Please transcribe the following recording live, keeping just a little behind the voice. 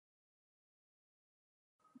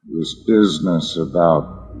This business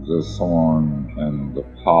about the thorn and the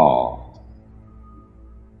paw.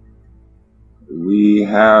 We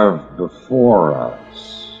have before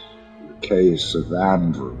us the case of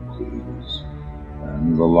Androcles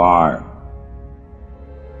and the lion.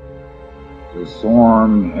 The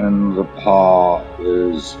thorn in the paw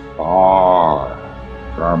is far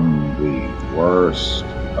from the worst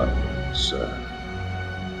concern,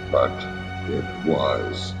 but it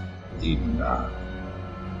was enough.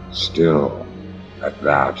 Still, at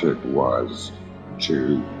that it was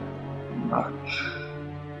too much.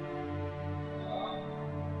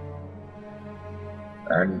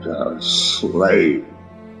 And a slave,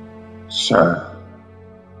 sir,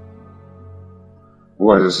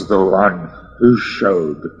 was the one who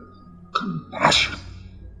showed compassion.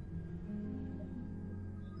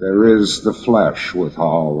 There is the flesh with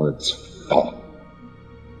all its fault,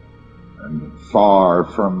 and far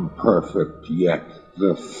from perfect, yet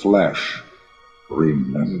the flesh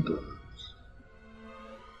remembers.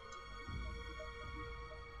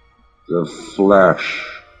 The flesh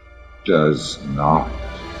does not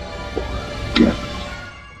forget.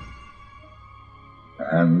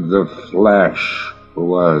 And the flesh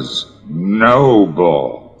was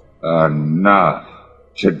noble enough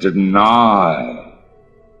to deny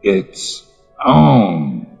its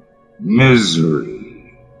own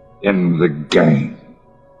misery in the game,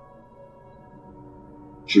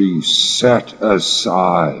 to set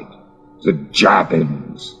aside the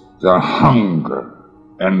jabbings, the hunger,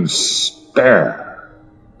 and spare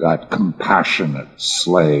that compassionate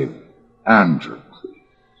slave, Androcles.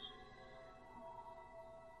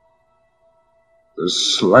 The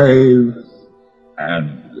slave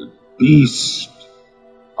and the beast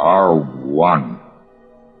are one.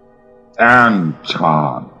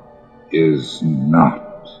 Anton is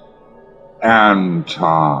not.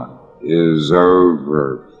 Anton is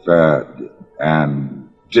overfed and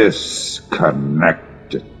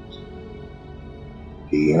disconnected.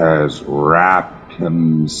 He has wrapped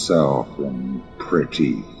himself in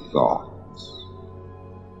pretty thoughts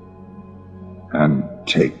and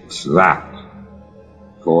takes that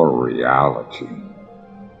for reality.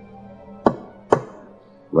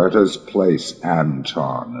 Let us place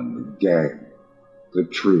Anton in the game. The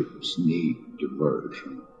troops need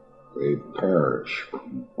diversion. They perish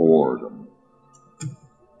from boredom.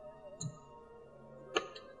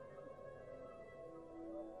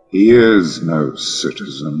 He is no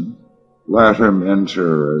citizen. Let him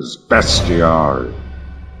enter as bestiary,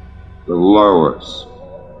 the lowest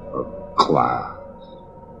of class.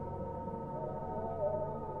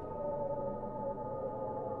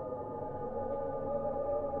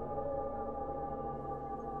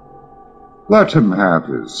 Let him have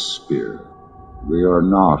his spear. We are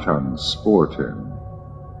not unsporting,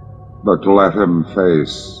 but let him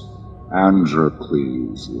face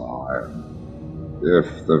Androcles' lion.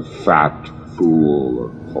 If the fat fool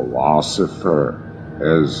of philosopher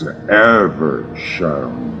has ever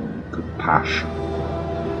shown compassion,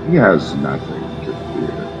 he has nothing to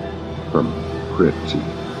fear from pretty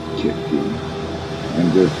Kitty,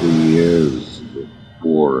 and if he is the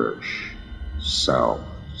boorish,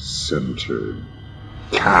 self-centered,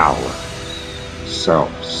 callous,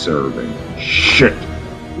 self-serving shit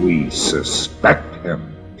we suspect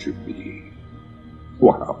him to be,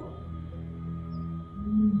 well,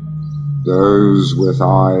 those with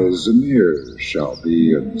eyes and ears shall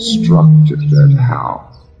be instructed at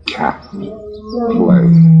how cat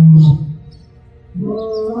plays.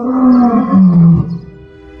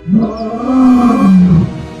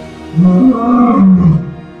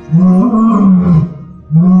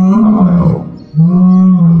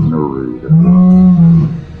 I'll narrate it.